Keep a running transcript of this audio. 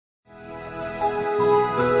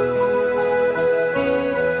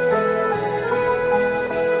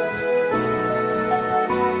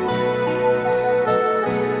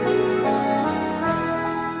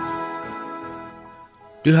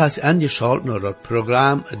Du hast angeschaut naar het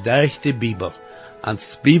programma Durch de Bibel.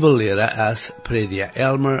 Als Bibellehrer is prediker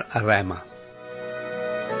Amos.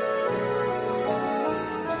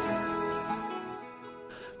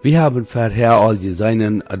 Wir haben vorher all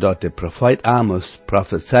gesehen, dass der Prophet Amos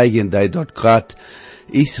prophezeien, dass Gott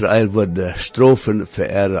Israel würde strafen für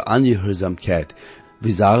ihre Angehörsamkeit.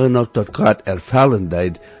 Wir sagen noch, dass Gott erfüllen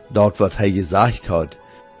wird, dort was er gesagt hat.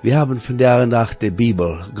 Wir haben von der nach der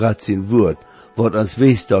Bibel, Gott sein Wort, wat uns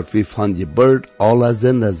weiß, dass wir von Geburt aller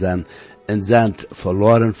Sünder sind und sind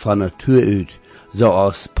verloren von Natur uit, so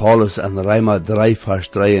als Paulus in Römer 3, Vers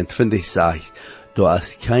 23 sagt, da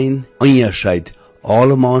ist kein Unterschied.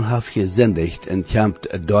 Allemal hat gesündigt und kommt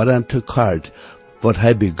daran zu kort, wat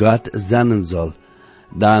hij bei Gott senden soll.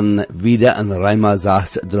 Dann wieder in Römer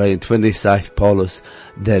 6, 23 sagt Paulus,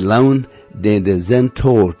 der Lohn, den der Sinn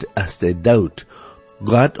tut, ist der Tod.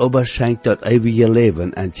 Gott aber schenkt das ewige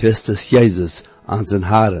Leben an Christus Jesus, an seinen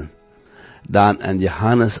Herrn. Dann in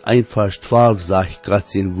Johannes 1, Vers 12 sagt Gott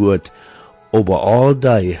sein Wort, aber all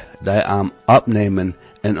die am abnehmen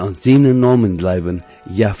en aan zijn namen leven,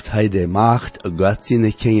 heeft hij de macht, God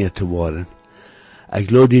zijn Kinder te worden. Ik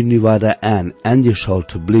lade nu weer aan, angeschaut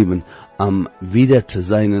te blijven, wieder te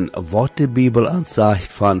zijn wat de Bibel ons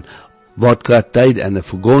zegt van, wat God deed in de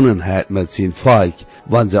vergangenheid met zijn volk,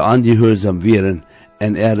 wanneer ze angehoorzaam waren,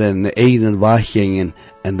 en in de eigen weg gingen,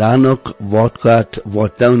 en dan ook wat God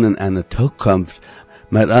wat doen in de toekomst,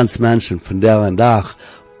 met ons mensen van der dag,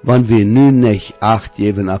 wanneer we nu niet acht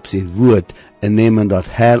geven op zijn woord, en nemen dat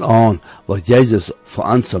heel aan, wat Jezus voor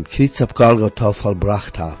ons am Kreuz op Golgotha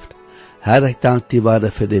volbracht heeft. Herr, ik dank die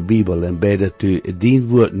waarde voor de Bibel, en bid dat u dien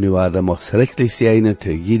woord nu waarde mag schriftelijk zijn,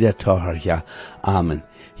 te jeder Tochter. Amen.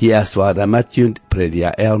 Hier is waarde met u,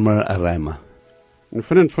 prediker Amos. Een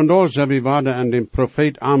vriend vandaag zijn we waarde aan de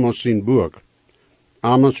profeet Amos zijn boek.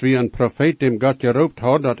 Amos wie een profeet dem God geroept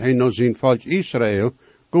had, dat hij naar zijn volk Israël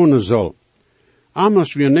gaan zal.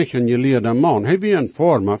 Amos wie niet een geleerde man, hij wie een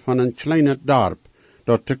vormer van een kleine dorp,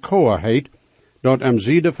 dat Tekoa heet, dat am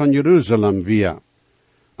zuiden van Jeruzalem wie.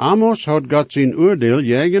 Amos had God zijn oordeel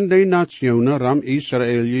tegen de nationen ram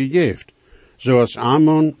Israël gegeven, zoals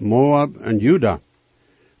Ammon, Moab en Juda.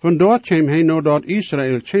 Van dort kwam hij naar dat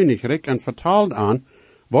Israël koninkrijk en vertaalde aan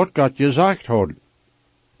wat God gezegd had.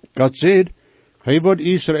 God zei, hij wordt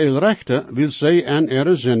Israël rechten, wil zij aan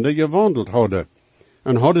ihre zinde gewandeld hadden,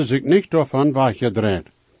 en hadden zich niet daarvan weggedraaid.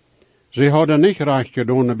 Zij hadden niet recht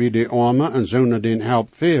gedaan bij de armen en zonen den help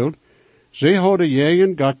veelt. Zij hadden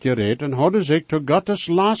tegen God gereed en hadden zich tot Gottes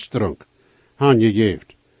lastdruk aangegeven.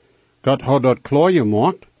 God had dat klaar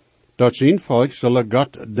gemaakt, dat zijn volk zullen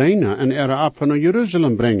God dienen en ihre Opfer naar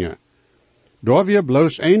Jeruzalem brengen. Daar weer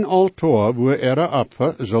bloos een altaar, waar ihre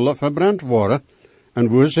Opfer zullen verbrand worden, en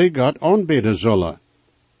waar zij God aanbidden zullen.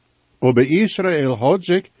 Aber Israël had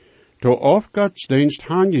zich to afgodsdienst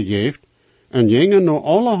aangegeven en gingen naar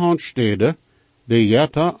allerhand steden die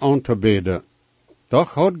Jetta aan te bidden.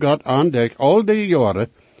 Doch had God aandek al die jaren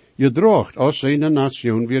gedraagd als zijn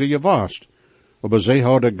nation weer gewaast, aber zij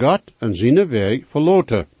hadden God en zijn weg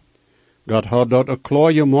verloten. God had dat ook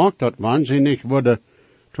klaar gemaakt dat wanneer zij niet worden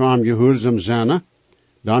te hem gehoorzaam zijn,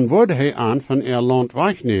 dan wordt hij aan van ihr land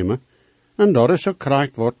wegnemen, en dat is ook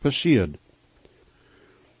krijgt wat passiert.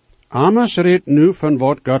 Amos redt nu van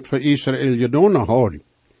wat God voor Israël gedaan had.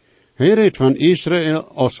 Hij redt van Israël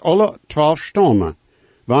als alle 12 stammen,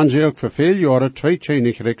 wanneer ze ook voor veel jaren 2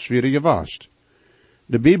 koninkrijks weer geweest.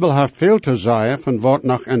 De Bibel heeft veel te zeggen van wat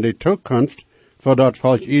nog in de toekomst voor dat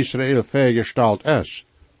volk Israël vergesteld is.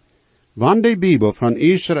 Wanneer de Bibel van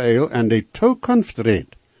Israël en de toekomst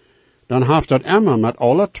redt, dan heeft dat immer met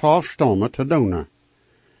alle 12 stammen te doen.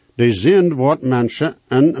 De zijn wordt mensen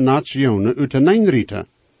en nationen uiteenrieten.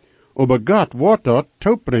 Aber God wordt dat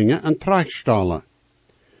toebrengen en terechtstellen.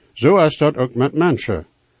 Zo is dat ook met mensen.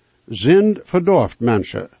 Zind verdorft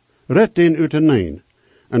mensen, redt den uiteen,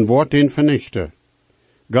 en wordt den vernichten.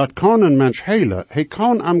 God kan een mens helen, hij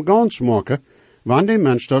kan hem gans maken, wanneer de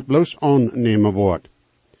mens dat bloos aannemen wordt.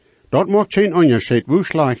 Dat maakt geen onderscheid, hoe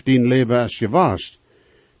slecht die leven is geweest.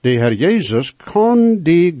 De Heer Jezus kan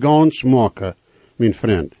die gans maken, mijn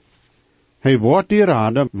vriend. Hij wordt die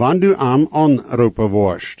raden, wanneer du hem aanroepen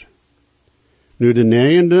wordt. Nu de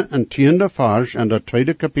 9e en 10e vers en dat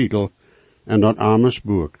 2e kapitel en dat Amos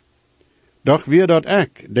boek. Doch weer dat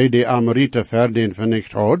ik, die de Amorite verdien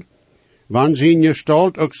vernicht had, wanneer zijn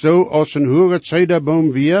gestalt ook zo als een hoge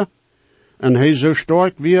cederboom weer, en hij zo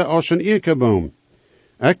sterk weer als een eikeboom.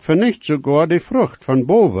 Ik vernicht sogar de vrucht van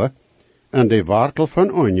boven en de wortel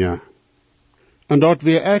van onder. En dat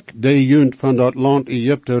weer ik de junt van dat land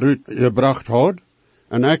Egypte uit gebracht had,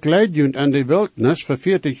 En ik leid junt aan de wildnis voor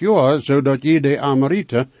 40 jaar, zodat je de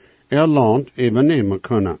Amorite land even nemen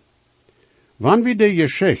kunnen. Wanneer we de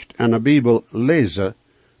geschichte en de Bijbel lezen,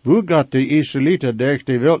 hoe God de Israëlieten durch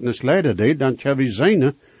de wildnis leiden deed, dan kunnen we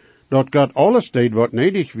zien dat God alles deed wat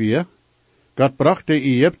nodig was. God bracht de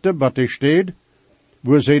Egypten bij de stad,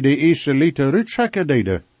 waar ze de Israëlieten uitschakken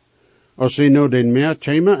deden. Als ze nou den meer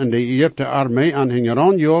kwamen en de Egypten armee aan hen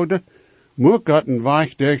aanjaagden, moest God een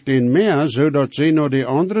weg durch den meer, zodat ze naar de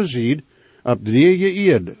andere zijde op de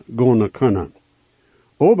eerd gaan kunnen.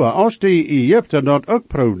 Maar als de Egypten dat ook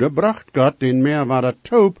proefden, bracht God den meer waar het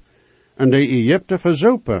toop en de Egypten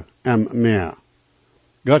verzopen hem meer.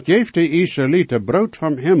 God geeft de Israëlieten brood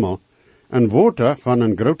van hemel en water van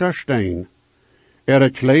een grote steen.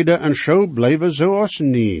 Kleden en show bleven zoals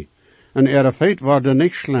nie, en feit worden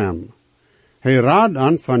niet slim. Hij raad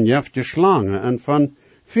aan van jefte slangen en van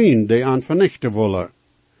vien die aan vernichten willen.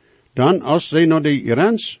 Dan, als ze naar de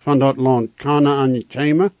grens van dat land Kanaan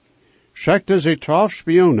kwamen, schikte ze 12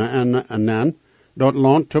 spionen en dat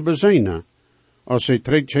land te bezien. Als ze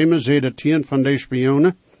terugkwamen, zeiden 10 van de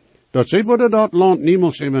spionen, dat ze worden dat land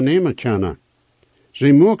niemals overnemen kunnen.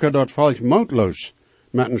 Ze maken dat volk moedloos,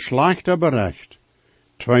 met een slechte bericht.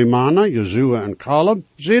 2 mannen, Jozua en Caleb,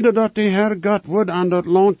 zeiden dat de Heer God woord aan dat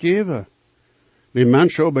land geven. Die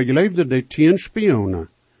mensen overleefden de 10 spionen,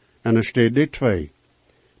 en er steed de 2.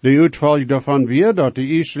 De uitval daarvan weer dat de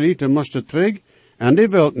Israëlieten moesten terug en de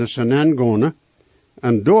wildnis gaan,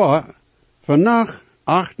 en door vannacht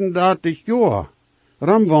 38 jaar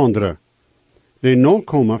rondwandelen. De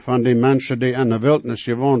nakomen van de mensen die in de wildnis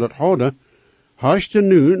gewandeld hadden, harsten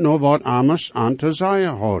nu naar wat Amos aan te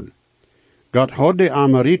zeggen had. God had de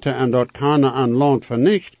Amorite en dat Kanaan land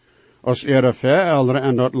vernicht, als verouderen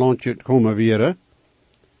en dat landje komen weer.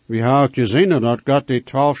 We hebben gezien dat God de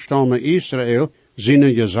 12 stammen Israël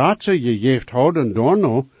zijn gezaten gegeven had en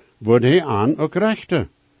daarna wordt hij aan ook rechten.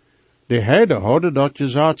 De heiden hadden dat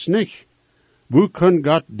gezats niet. Hoe kan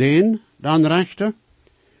God den dan rechten?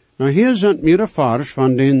 Nou, hier zijn meer vers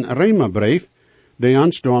van den Römerbrief, die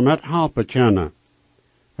ons daarmee helpen kunnen.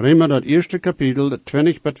 Römer dat eerste kapitel, de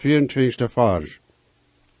 20 tot 24 vers.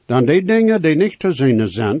 Dan die dingen die niet te zien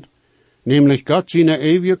zijn, nämlich God zijn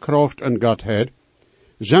eeuwige kracht en Godheid,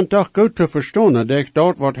 zijn toch goed te verstaan durch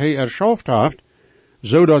dat wat hij erschaft heeft,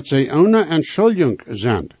 zodat zij ohne entschuldiging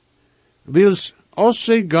zijn. Wils, als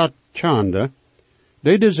zij God kenden,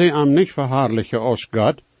 deden zij hem niet verherrlichen als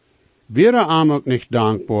God, wäre hem ook niet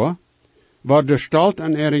dankbaar, war de stalt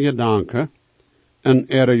en gedanken, en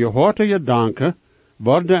gehoorde gedanken,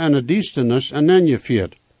 worden in de dienstenis en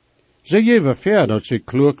ingevierd. Zij geven ver dat zij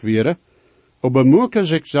klug waren, maar moeken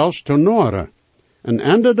zich zelfs tonoren, en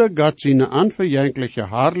enderde God zijn onverjankelijke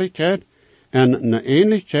heerlijkheid en een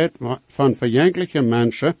ähnlichkeit van verjankelijke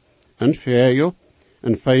mensen, en vijel,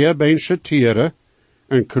 en vijabeense tieren,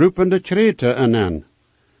 en kruipende kreten en.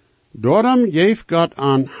 Daarom geeft God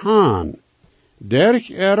aan haan, durch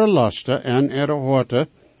lasten en horten,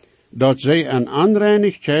 dat zij een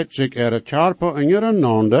onreinigheid zich charpen in ihre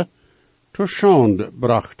nande te schande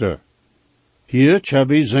brachten. Hier kunnen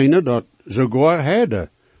we zien dat sogar heiden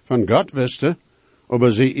van God wisten,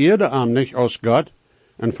 aber sie eerde hem niet als God,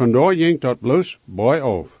 en vandaar ging dat bloos bij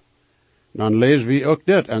af. Dan lezen we ook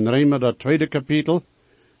dit in Römer dat 2 kapitel,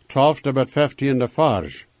 12 tot 15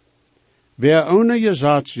 vers. Wer ohne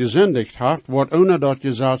Gesetz gesündigt heeft, wordt ohne dat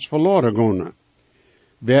Gesetz verloren gaan.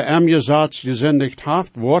 Wer Gesetz gesündigt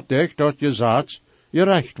heeft, wordt durch dat Gesetz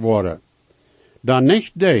gerecht worden. Dan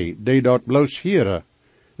nicht die dat bloos hieren,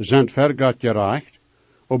 zijn ver God gerecht,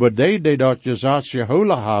 aber die dat Gesetz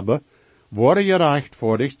gehouden hebben, worden gerecht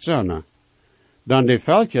voor dich zinnen. Dan die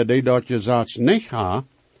veltje die dat Gesetz niet ha,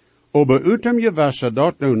 aber uit hem gewissen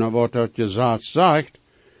dat doen wat dat Gesetz zegt,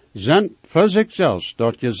 zijn voor zichzelf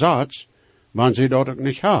dat Gesetz, wanneer ze dat ook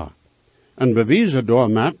niet ha. En bewijzen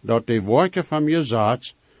daarmee dat de woorden van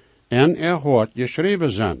Gesetz en hoort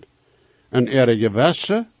geschreven zijn. En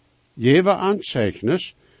gewissen geven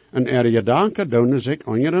aanzeichnis, en gedanken doen zich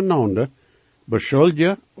ondereinander,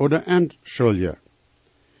 beschuldigen oder entschuldigen.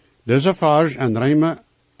 Deze vers in Römer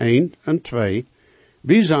 1 en 2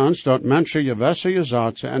 wijzen ons dat mensen gewissen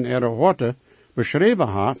gesetzen en hoorten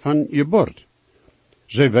beschreven hebben van geboorte.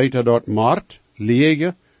 Ze weten dat moord,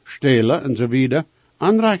 liegen, stelen enzovoort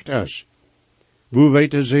aanrecht is. Hoe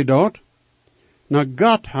weten ze dat? Nou,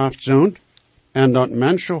 God heeft zo'n en dat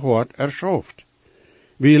mensen hoort erschaft.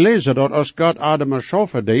 We lezen dat als God Adam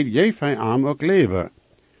erschaffen deed, geeft hij hem ook leven.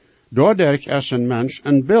 Doordat is een mens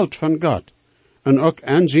een beeld van God, en ook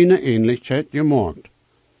in zijn ähnlichkeit gemaakt.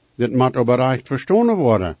 Dit moet aber recht verstaan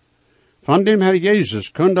worden. Van dem Herr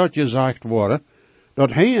Jezus kan dat gezegd worden,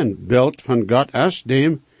 dat hij een beeld van God is,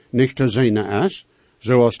 dem niet te zijn is,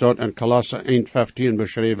 zoals dat in Kolosse 1:15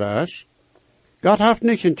 beschreven is. God heeft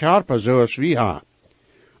niet een Körper zoals we hebben.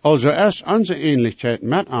 Also is onze ähnlichkeit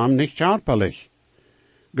met hem niet körperlich.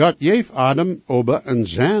 God geeft Adam aber een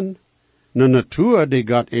Sinn, eine Natur, die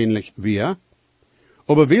God ähnlich wir.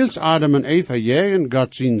 Aber wils Adam en Eva jagen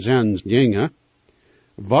God zijn Sinn gingen,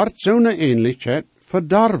 wordt zo'n ähnlichkeit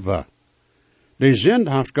verdorven. De Sinn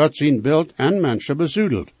heeft God zijn beeld en mensen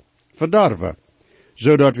bezoedeld, verdorven,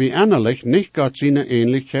 zodat we innerlich niet God zijn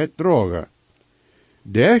ähnlichkeit drogen.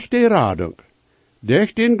 Durch die Radung,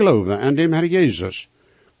 durch den Glauben an dem Herr Jesus,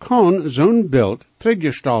 kan zo'n beeld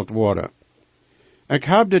teruggesteld worden. Ik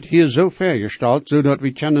heb dit hier zo vergesteld, zodat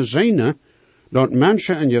we kunnen zien dat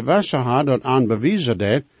mensen een gewisse hebben dat aan bewijzen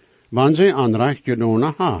deed, wanneer ze aanrecht gedaan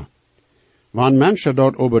hebben. Wanneer mensen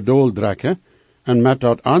dat overdoel trekken en met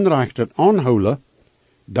dat aanrecht het aanhouden,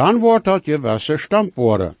 dan wordt dat gewisse stamp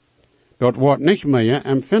worden. Dat wordt niet meer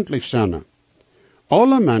empfindlich zijn.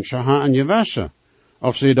 Alle mensen hebben een gewisse,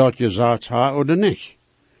 of ze dat gezegd hebben of niet.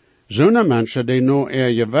 Zo'n mensen die nou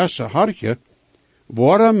gewisse hartje,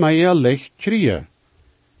 worden meer licht krijgen.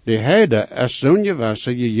 De heide is zo'n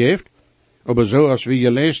gewisse gegeven, aber zoals we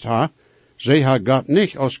gelezen hebben, zij ha God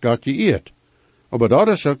niet als God geëerd. Aber dat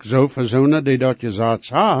is ook zo voor zo'n die dat gezegd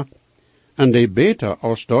hebben, en die beter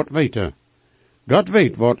als dat weten. God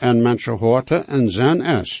weet wat een mensen hoort en zijn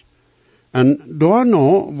is. En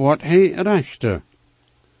daarna wordt hij rechter.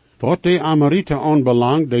 Wat de Amoriten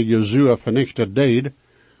aanbelangt, die Jezua vernichted deed,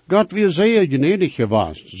 God weer zeer gnädig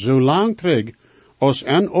geweest, zo lang terug als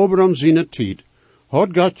en Abraham zijn tijd, had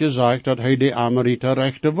God gezegd dat hij de Amoriten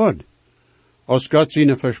rechten wordt. Als God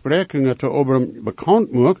zijn versprechingen te Abraham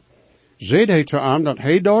bekend maakt, zei hij te hem dat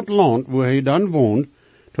hij dat land, waar hij dan woont,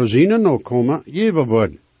 te zijn nakomen geven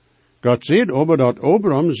wordt. God zei aber dat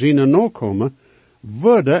Abraham zijn nakomen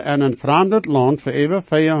worden in een vreemd land voor even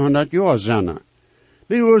 400 jaar zijn.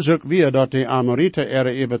 Die oorzaak weer dat de Amoriten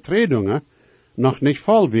ihre overtredingen nog niet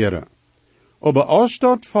vol wäre. Aber als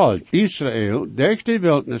dat Volk Israël durch die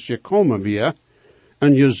Wildnis gekommen weer,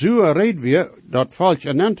 en Jezua reed weer dat Volk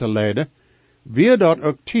in te leiden, weer dat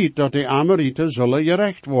ook tijd dat de Amoriten zullen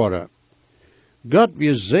gerecht worden. God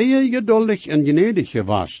weer zeer geduldig en gnädig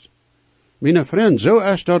geweest. Mijn vriend, zo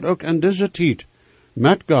is dat ook in deze tijd,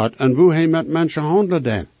 met God en hoe hij met mensen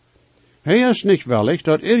handelt. Hij is niet willig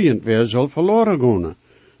dat irgendwer zal verloren gaan.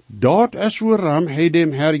 Dat is waarom hij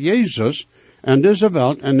dem Herr Jezus en deze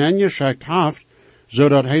wereld en hen geschickt heeft,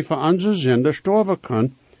 zodat hij voor onze zinden sterven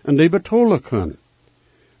kan en die betonen kan.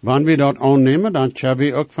 Wanneer we dat aannemen, dan kunnen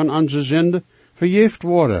we ook van onze zinden vergeeft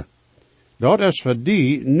worden. Dat is voor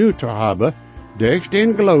die nu te hebben, durch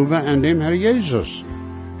den Glauben an dem Herr Jesus.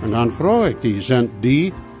 En dan vraag ik die, zijn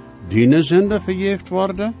die zinden vergeeft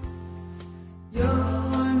worden?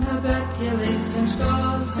 Jorn heb ik geleefd in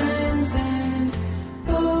stolz en zin,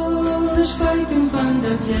 ohne Spaltung van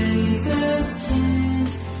dat Jezus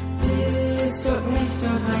kind. Bist doch nicht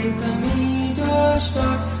der Heil für mich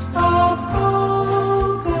durchstark, auf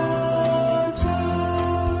Golgatha.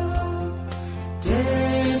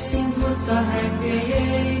 Dessen kurzer Heil für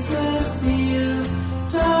Jesus mir,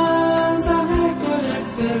 dann sag ich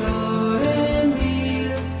direkt verloren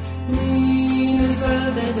wir. Nüne soll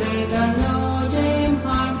der Dreht an nur dem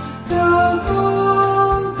Heim, der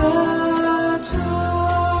Golgatha.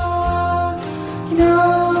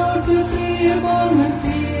 Gnade befrieren mit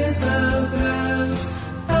viel so groß,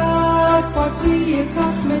 wat wie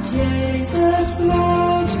kracht met Jezus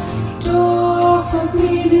bloot, doch und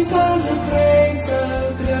mir die Sonne vreed so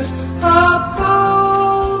groot, op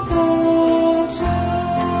Golgatha.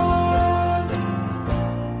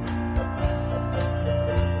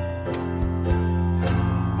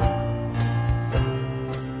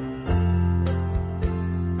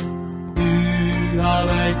 Nu heb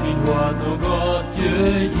ik mijn woord door God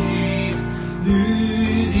gegeven,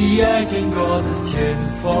 nu zie ik in Gottes kind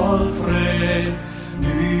vol vrede.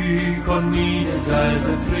 Nu kon meine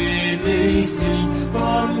Seite friedlich sein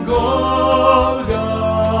von Golgatha.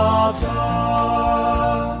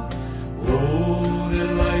 Oh,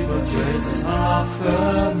 der Leib und Jesus hat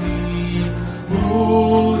für mich,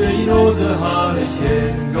 oh, der Jose herrlich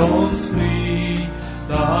in ganz frei.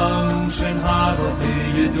 Dankeschön hat Gott dir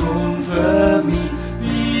getan für mich,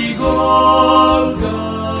 wie Golgatha.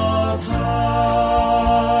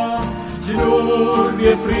 Nur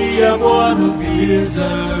wir frie born und wir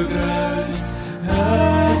so groß.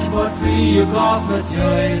 Ich word frie Gott mit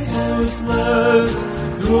Jesus Blut.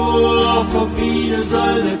 Durch auf meine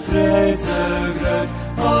Seite freit so groß,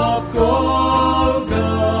 auf Golgatha.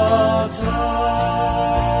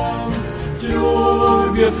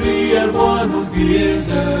 Nur wir frie erbarmung wir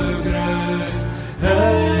so groot.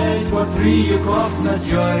 Het wordt vrygekocht met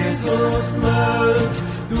Jesus bloed.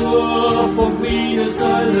 Door von meine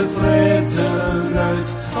Seele fred so groot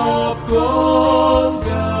op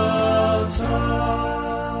Golgotha.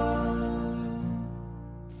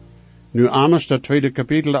 Nu Amos, dat tweede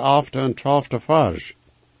kapitel, de 11e en 12e vers.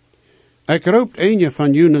 Ik roep een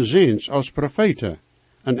van jullie ziens als profeten,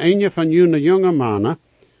 en een van jullie jonge mannen,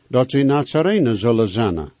 dat ze Nazarenen zullen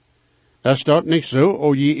zijn. Is dat niet zo,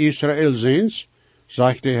 o je Israël ziens,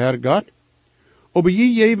 zegt de Heer God? Aber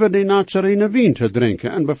je geven de Nazarenen wien te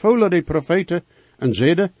drinken, en bevolen de profeten, en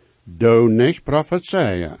zeiden, doe niet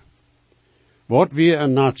profetieën. Wat wie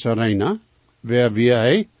een Nazarenen, wer wie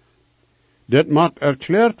hij? Dit moet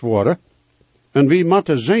erklärt worden, en wie moet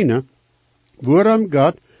zijn, waarom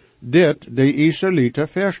God dit de Israëlieten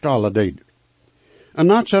verstallen deed. Een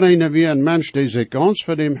Nazarene wie een mens die zich ons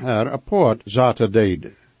voor dem Herr apart zaten deed,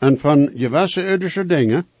 en van gewisse irdische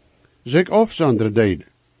dingen zich afzonderen deed.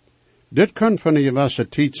 Dit kan van een gewisse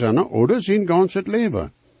tijd zijn, oder zijn gans het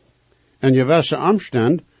leven. En gewisse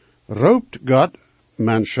omstand roept God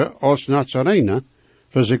mensen als Nazarene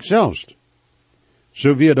voor zichzelf.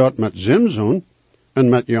 Zo wie dat met Simson en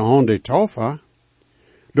met Johan de Taufer,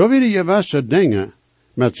 daar werden gewisse dingen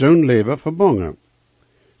met zo'n leven verbonden.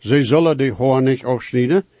 Zij zullen de haar niet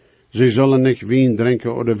afsnijden, zij zullen niet wien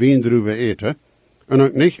drinken of wiendruwen eten, en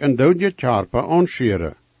ook niet een dode karper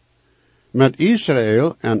aanscheren. Met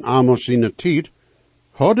Israël en Amos zijn tijd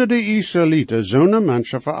hadden de Israëlieten zo'n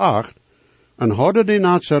mensen veracht, en hadden de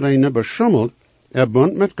Nazarenen beschummeld er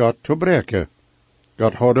bund met God te breken.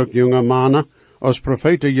 God had ook jonge mannen als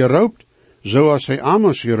profeten geroopt, zoals hij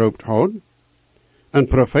Amos geroopt had. Een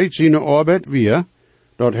profeet zijn arbeid weer,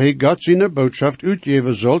 dat hij God zijn boodschap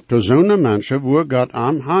uitgeven zal te zo'n mensen waar God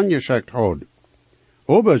aan aangeschikt had.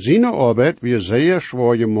 Aber zijn arbeid weer zeer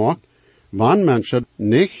zwaar gemaakt, wanneer mensen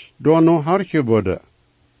niet door naar hartje worden.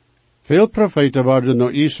 Veel profeten worden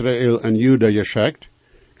naar Israël en Juda geschikt,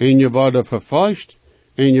 en je worden vervolgd,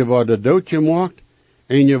 en je worden doodgemaakt,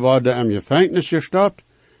 en je worden in gevangenis gestopt,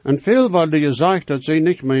 en veel worden gezegd dat ze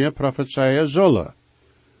niet meer profetieën zullen.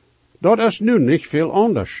 Dat is nu niet veel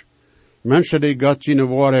anders. Mensen die God zijn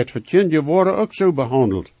waarheid verkennen, worden ook zo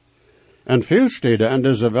behandeld. En veel steden in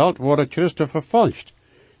deze wereld worden Christen vervolgd,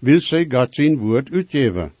 wil ze God zijn woord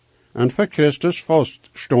uitgeven, en voor Christus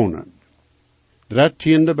vaststonen.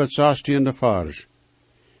 13e tot 16e vers.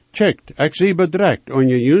 Kijkt, ik zie bedreigt, en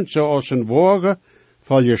je junt zoals een wagen,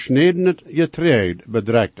 vol je snedenet getreid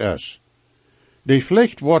bedreigt is. Die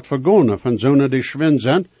vlicht wordt vergonnen van zonen die schwind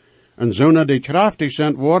zijn, en zonen die krachtig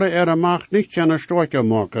zijn, worden er macht niet kunnen sterker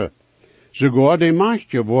maken. Sogar die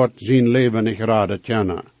machtje wordt zijn leven niet raden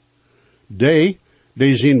kennen.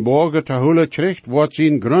 Die zijn borgen te houden krijgt, wordt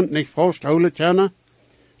zijn grond niet vasthouden kennen.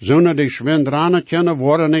 Zonen die schwind ranen kennen,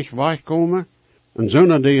 worden niet wegkomen. En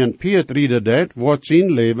zonen die een piet rieden deed, wordt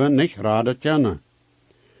zijn leven niet raden kennen.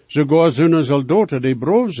 Sogar zonen soldaten die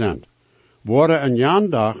brood zijn, worden een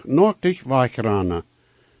jandag nochtig wegranen,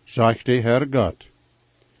 zegt de Heer God.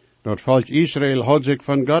 Dat volk Israël had zich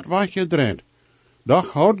van God weggedraaid.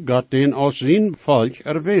 Doch had God den als zijn volk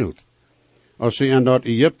erwählt. Als ze in dat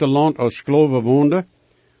Egypteland als skloven woonden,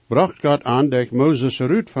 bracht God aan dat Mozes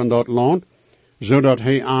eruit van dat land, zodat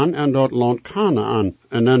hij aan en dat land Kanaan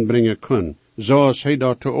en aanbrengen kon, zoals hij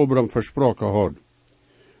dat te Abraham versproken had.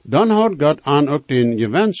 Dan had God aan ook den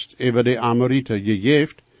gewenst over de Amorieten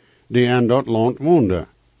gegeven, die in dat land woonden.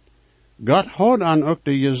 God had aan ook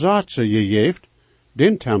de Jezaatse gegeven,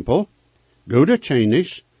 den tempel, goede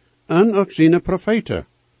tjenis, en ook zijn profeten.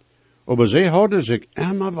 Aber zij hadden zich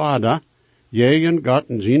immer weiter tegen God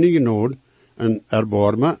en zijn genade en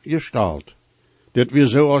erbarmen gestald. Dit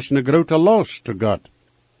was zo als een grote last te God.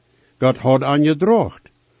 God had aan gedraagd,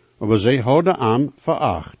 aber zij hadden hem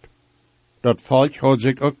veracht. Dat volk had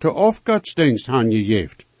zich ook te afgodsdienst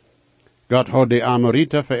aangegeven. God had de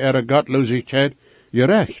Amorieten voor ihre godloosheid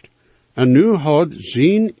gerecht, en nu had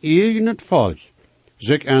zijn eigen volk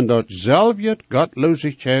zich in datzelfde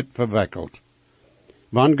godloosheid verwikkeld.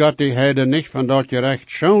 Wanneer God die Heiden niet van dat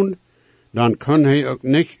gerecht schoont, dan kan hij ook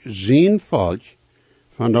niet zijn volk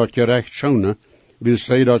van dat gerecht schonen, wil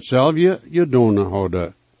zij datzelfde gedaan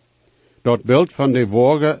hadden. Dat beeld van de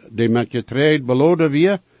wagen die met getreid beladen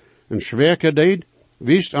weer en zwerken deed,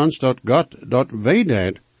 wist ons dat God dat wij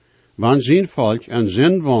deed, wanneer zijn volk en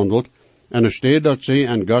zin wandelt, en er staat dat zij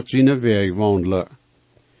en God zijn weg wandelen.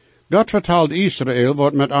 God vertelt Israël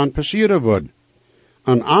wat met aan passieren wordt.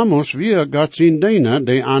 En Amos weer God zijn diener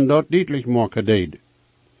die aan dat duidelijk maken deed.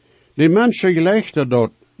 De mensen gelegden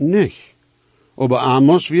dat niet, aber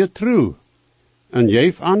Amos weer true, en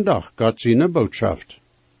geef aandacht God zijn boodschap.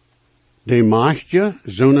 De machtje,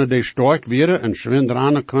 zonder de sterk werden en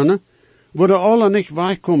schwindranen kunnen, worden alle niet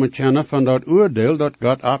weichkomen kennen van dat oordeel dat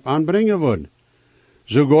God op aanbrengen wordt.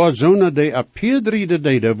 Sogar zonder de appeerdriede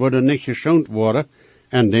deden worden niet geschoond worden,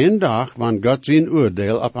 en den dag, wanneer God zijn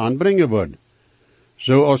oordeel op aanbrengen wordt.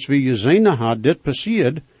 Zoals we gezien had dit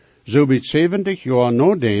passiert, zo bij 70 jaar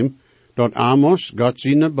na dem, dat Amos God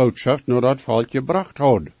zijn boodschap naar dat volk gebracht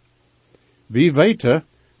had. Wie weten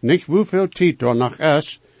niet hoeveel tijd er nog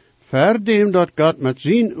is, ver dem dat God met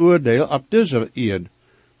zijn oordeel op deze eerd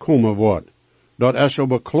komen wordt. Dat is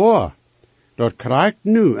aber klaar. Dat krijgt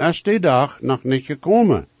nu, is de dag nog niet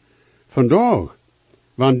gekomen. Vandaag,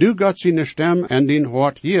 wanneer du God zijn stem en din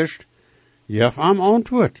hart heerst, geef am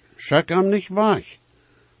antwoord, schik am niet weg.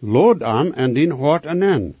 Lood am en din hart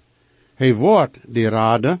aan. Hij wordt die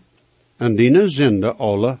rade en die zinde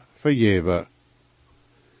alle vergeven.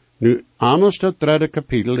 Nu, Amos het 3e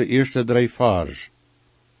kapitel, de eerste 3 vers.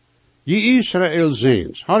 Je Israël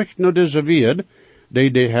zijns, harcht naar deze weerd,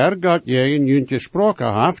 die de Herr God jegen junt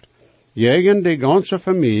gesproken heeft, jegen de ganze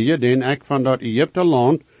familie, den ik van dat Egypte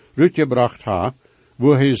land uitgebracht ha,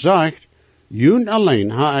 wo hij zegt, junt alleen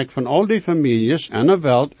ha ik van al die families en de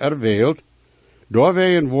wereld erwählt,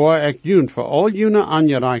 doorwegen waar ik junt voor al jene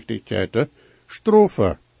aangerechtigheden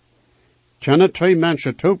strofe. Kunnen 2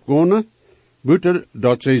 mensen toep gaan, buiten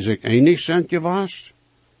dat ze zich enig zijn geweest?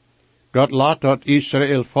 God laat dat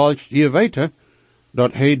Israël volk hier weten,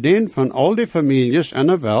 dat hij den van al die families en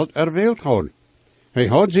de wereld erwählt had. Hij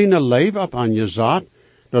had zijn leven op aangezaad,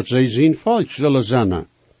 dat zij zijn volk zullen zijn.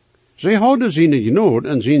 Zij hadden zijn genood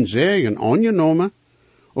en zijn zegen aangenomen,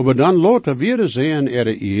 maar dan later werden zij in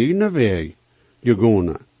ihre eigen weg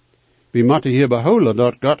gegaan. We moeten hier behouden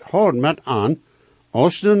dat God had met aan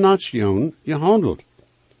als de nation gehandeld.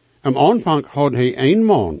 Am aanvang had hij een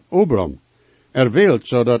man, Abraham, erwählt,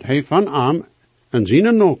 zodat hij van hem en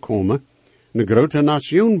zijn nakomen een grote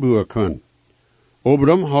nation bouwen kon.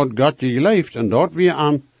 Abraham had God geleefd en dat weer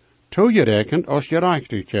hem toegerekend als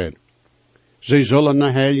gerechtigheid. Zij zullen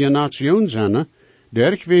een heilige nation zijn,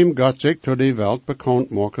 durch wem God zich tot de wereld bekend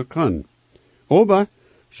maken kan. Aber,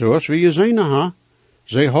 zoals we gezien hebben,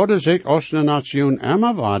 zij hadden zich als een nation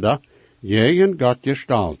immer weiter gegen God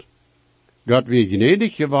gesteld. God weer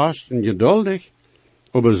gnädig geweest en geduldig,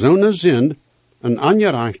 aber zo'n zin en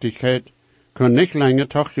ongerechtigheid kan niet langer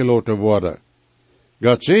toegelaten worden.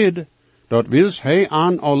 God zei, dat wils hij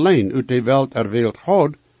aan alleen uit de wereld erwählt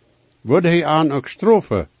had, wordt hij aan ook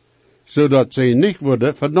straffen, zodat zij niet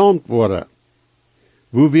worden verdampt worden.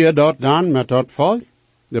 Hoe weer dat dan met dat volk?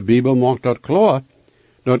 De Bijbel maakt dat klaar,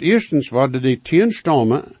 dat eerstens worden die 10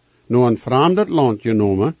 stammen naar een vreemd land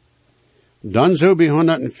genomen, dan zo bij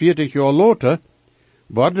 140 jaar later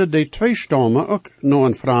worden die 2 stammen ook naar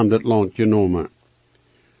een vreemd land genomen.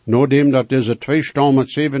 Nadat dat deze 2 stammen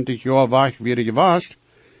 70 jaar weg weer geweest,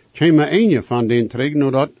 kwamen een van den terug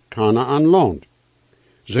naar dat Kanaan land.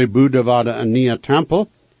 Zij bouwden waren een nieuwe tempel,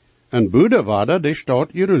 en bouwden waren de stad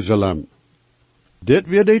Jeruzalem. Dit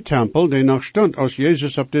weer de tempel die nog stond als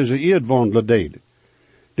Jezus op deze eerd wandelen deed.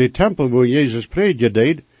 De tempel waar Jezus prediken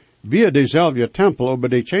deed, weer dezelfde tempel, maar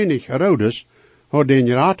de koning Herodes had den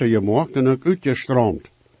raten gemaakt en ook uitgestroomd.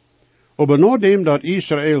 Maar nadat dat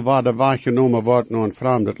Israël waren weggenomen wordt naar een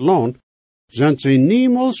vreemd land, zijn ze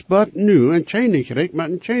niemals but nu een koninkrijk met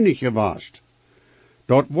een koning geweest.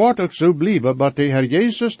 Dat wordt ook zo blijven, dat de Heer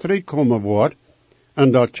Jezus terugkomen wordt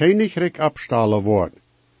en dat koninkrijk opstallen wordt.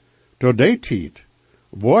 Tot die tijd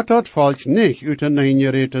wordt dat volk niet uit een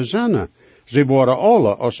eengereten zijn. Ze worden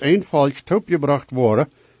alle als een volk toegebracht worden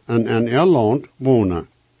en in ihr land wonen.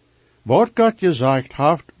 Wat God gezegd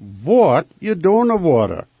heeft, wordt gedaan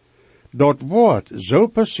worden. Dat wordt zo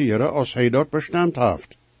passeren als hij dat bestemd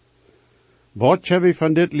heeft. Wat kunnen we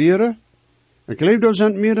van dit leren? Ik geloof er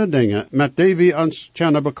zijn meerdere dingen met die we ons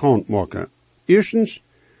kunnen bekend maken. Eerstens,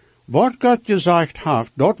 wat God gezegd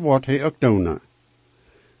heeft, dat wordt hij ook doen.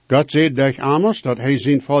 God zei durch Amos dat hij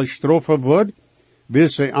zijn volk straffen wordt, wil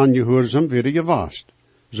zij ongehoorzaam worden geweest.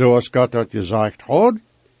 Zoals God dat gezegd had,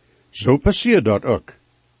 zo passiert dat ook.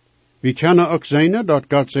 We kunnen ook zien dat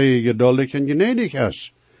God zeer geduldig en gnädig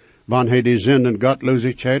is, wanneer hij de zin en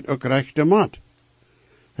godloosheid ook rechte maakt.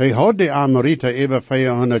 Hij had de Amoriten even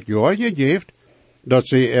 400 jaar gegeven, dat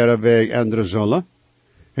ze ihre weg änderen zullen.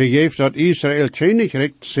 Hij geeft dat Israël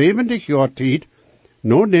koninkrijk 70 jaar tijd,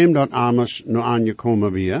 nadat dat Amos nu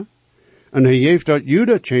aangekomen weer. En hij geeft dat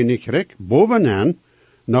Juda koninkrijk bovenaan,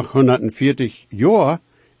 nog 140 jaar,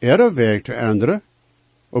 ihre weg te änderen.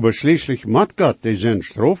 Maar schließlich moet God de zin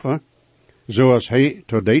straffen, zoals hij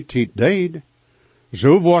tot die tijd deed.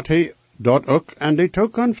 Zo wordt hij dat ook in de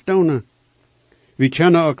toekomst doen. We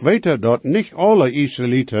kunnen ook weten dat niet alle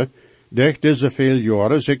Israëlieten durch diese viele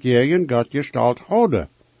Jahre sich gegen Gott gestalt hadden.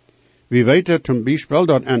 We weten zum Beispiel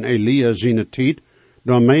dat an Elia seine tijd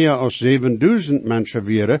da mehr als 7000 Menschen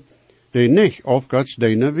wären, die nicht auf Gottes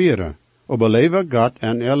Dienen wären, aber leven Gott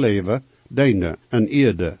en leven Dienen en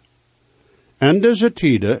Erde. En deze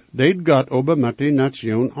tijden deed Gott aber met die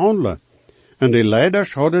Nation handelen, en die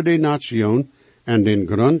leiders hadden die Nation en den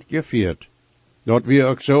grond gevierd. Dat weer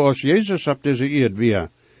ook zo als Jezus op deze eerd weer.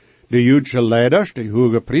 De Joodse leiders, de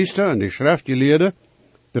hoge priester en de schriftgeleerden,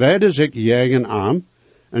 draaiden zich jegen aan,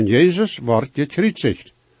 en Jezus wordt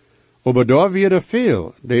gekruisigd. Aber daar waren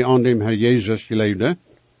veel die aan dem Herr Jezus geloofden,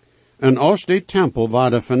 en als die tempel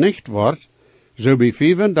waren vernicht wordt, zo bij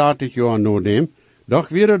 35 jaar na dem, doch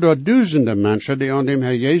waren er duizenden mensen die aan dem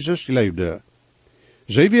Herr Jezus geloofden.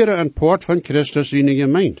 Zij waren een poort van Christus in de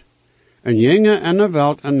gemeente, en gingen in de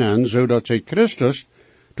wereld aan, zodat zij Christus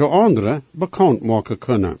te anderen bekend maken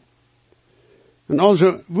kunnen. En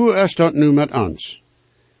also, hoe is dat nu met ons?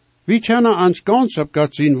 We kunnen ons ganz op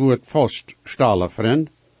God zijn woord vaststellen, vriend.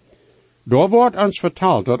 Daar wordt ons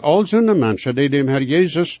verteld dat al zo'n mensen die dem Herr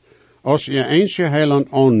Jezus als ihr einzige heiland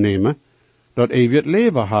aannemen, dat eeuwig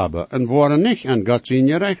leven hebben en worden niet aan God zijn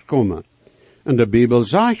gerecht komen. En de Bijbel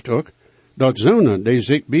zegt ook, dat zonen die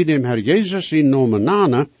zich bij dem Herr Jezus zijn namen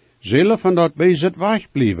nanen, zullen van dat bezit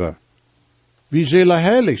wegblijven. Wie zullen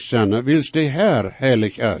heilig zijn, wils de Herr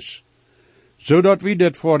heilig is. Zodat we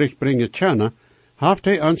dit voor zich brengen kunnen, heeft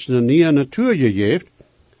hij ons de nieuwe natuur gegeven,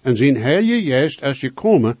 en zijn heilige geest is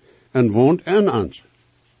gekomen en woont in ons.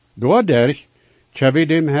 Doordat kunnen we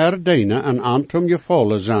dem Herr dienen en aan hem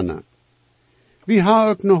gevallen zijn. We hebben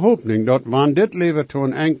ook een hoopning dat wanneer dit leven tot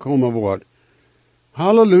een eind komen wordt,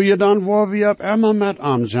 halleluja, dan worden we op immer met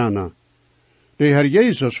hem zijn. De Herr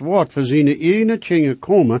Jezus wordt voor zijn ene kinderen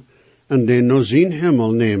komen en den naar zijn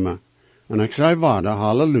hemel nemen. En ik zei waarde,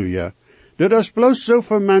 halleluja. Dit is bloos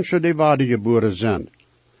zoveel mensen die wedergeboren zijn,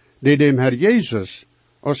 die dem Herr Jezus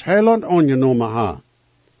als heiland aangenomen hebben.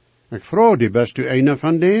 Ik vraag die, best u een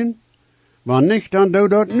van denen? Wanneer niet, dan doe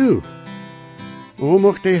dat nu. O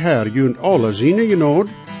mocht de Herr junt alle zijn genade,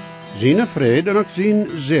 zijn vrede en ook zijn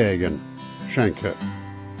zegen schenken.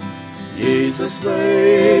 Jesus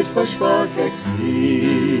weet, versprach ik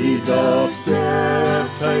zie, dat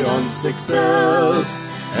geeft hij ons zichzelf,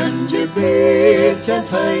 en gebet kent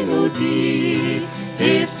hij nu die,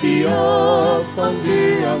 heeft die op van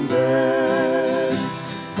die am best.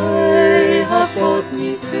 Hij hat God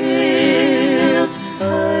niet veelt,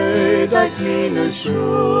 hij dat keine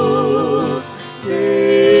schuld.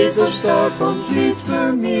 Jezus starb und litt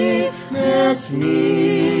für mich, merkt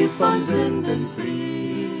mich von Sünden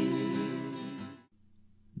frei.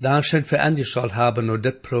 Dankeschön für angeschaut haben nur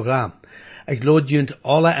das Programm. Ich lade junt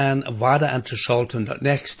alle an, weiter anzuschalten das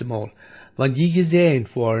nächste Mal. Wenn je gesehen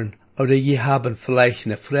worden, oder je haben vielleicht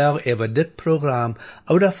eine Frage über das Programm,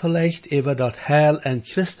 oder vielleicht über das Heil in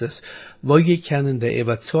Christus, wo je können die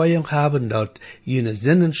Überzeugung haben, dass jene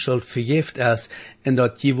Sinnenschuld vergift ist, und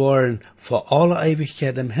dass je wollen vor aller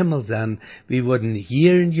Ewigkeit im Himmel sein, wir würden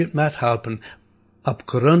hier in jut mithelfen,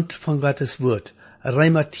 aufgrund von Gottes Wort.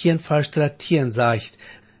 Römer 10, Vers 13 sagt,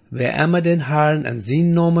 wer immer den Herrn in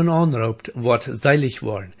seinen Namen anruft, wird selig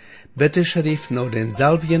worden. Bitte schrift noch den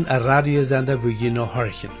selben Radiosender, wo je noch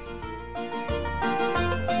horchen.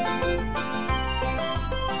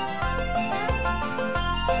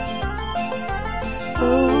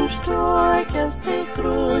 Ist die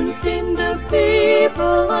Grund in der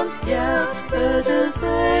Bibel ans Geld für das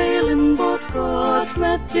Heilen, wo Gott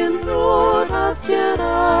mit den Not hat gerat.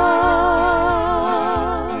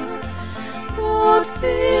 Gott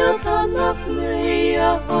fehlt an noch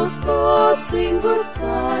mehr, aus Gott sein Gott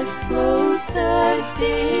sei.